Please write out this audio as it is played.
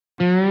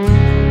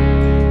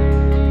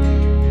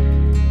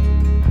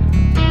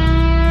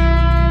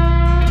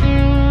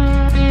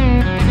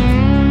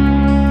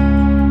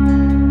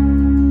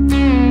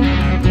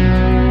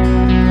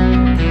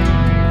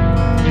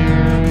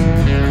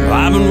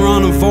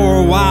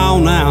a while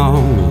now.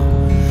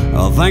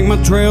 I think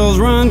my trails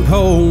run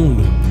cold.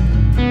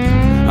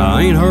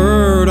 I ain't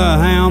heard a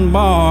hound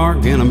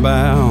bark in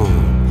about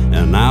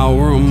an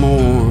hour or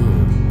more.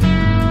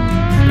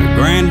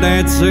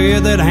 Granddad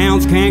said that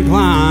hounds can't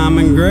climb,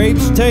 and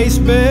grapes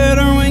taste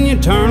better when you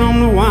turn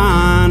them to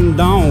wine.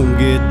 Don't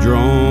get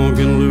drunk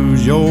and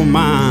lose your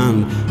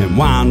mind and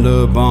wind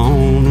up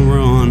on the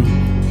run.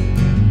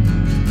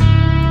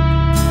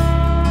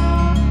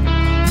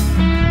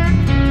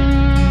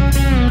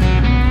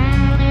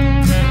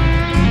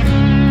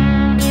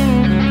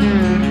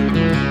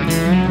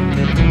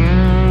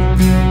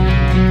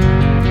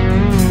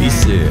 He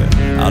said,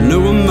 I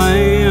knew a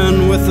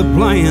man with a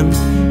plan.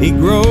 He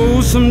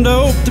grows some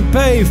dope to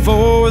pay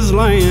for his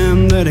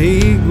land that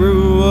he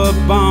grew up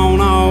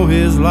on all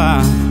his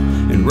life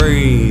and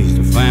raised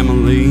a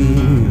family.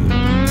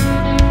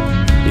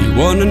 He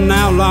wasn't an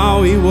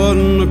outlaw, he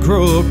wasn't a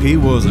crook. He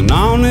was an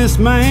honest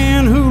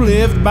man who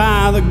lived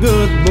by the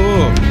good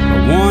book.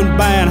 But one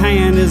bad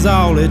hand is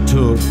all it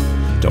took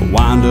to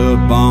wind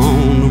up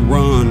on the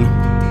run.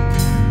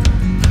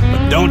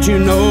 Don't you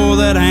know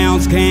that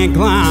hounds can't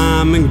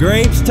climb, and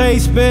grapes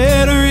taste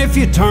better if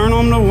you turn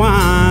them to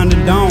wine?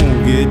 And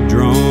don't get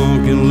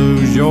drunk and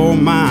lose your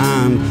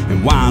mind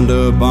and wind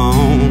up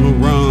on the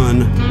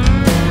run.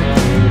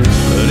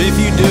 But if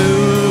you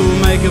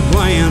do make a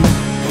plan,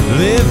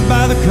 live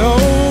by the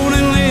code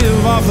and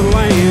live off the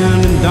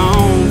land. And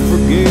don't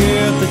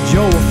forget that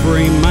you're a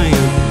free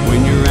man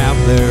when you're out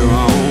there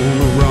on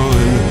the run.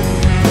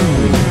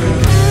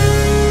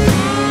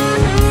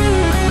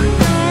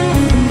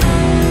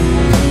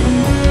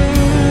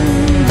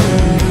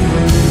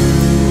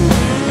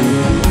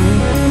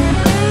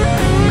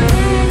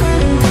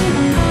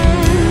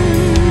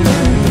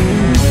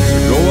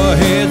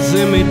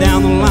 Send me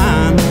down the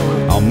line,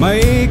 I'll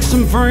make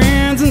some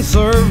friends and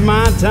serve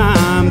my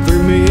time. 3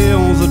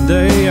 meals a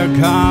day are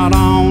caught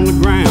on the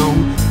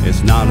ground.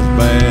 It's not as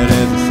bad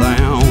as it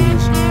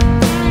sounds.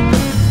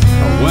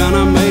 When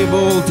I'm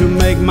able to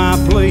make my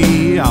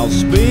plea, I'll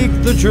speak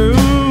the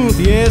truth,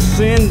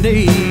 yes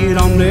indeed.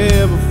 I'll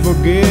never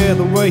forget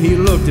the way he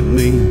looked at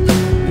me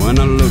when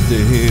I looked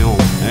at him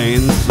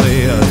and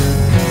said,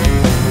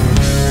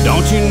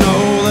 don't you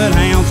know that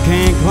hounds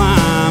can't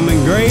climb,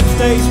 and grapes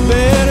taste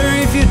better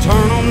if you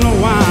turn them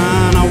to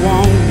wine? I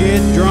won't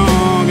get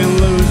drunk and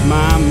lose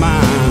my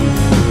mind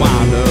and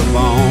wind up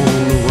on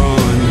the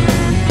run.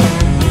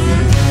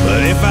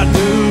 But if I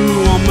do,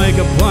 I'll make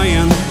a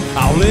plan.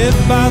 I'll live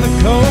by the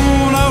code